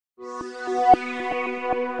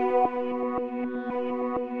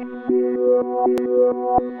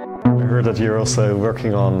heard that you're also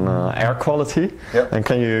working on air quality. Yeah. And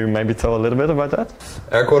can you maybe tell a little bit about that?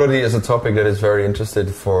 Air quality is a topic that is very interested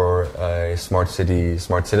for a smart city,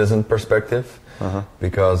 smart citizen perspective.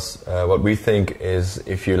 Because what we think is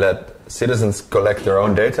if you let citizens collect their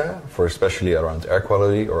own data, for especially around air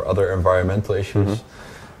quality or other environmental issues,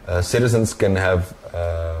 citizens can have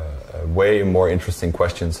way more interesting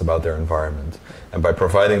questions about their environment. And by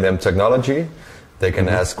providing them technology, they can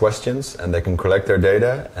ask questions and they can collect their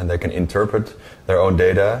data and they can interpret their own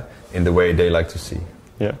data in the way they like to see.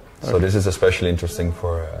 Yeah. So this is especially interesting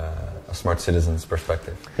for a smart citizen's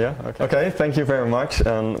perspective. Yeah. Okay. Okay. Thank you very much,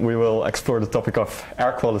 and we will explore the topic of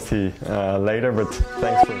air quality later. But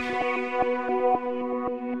thanks for.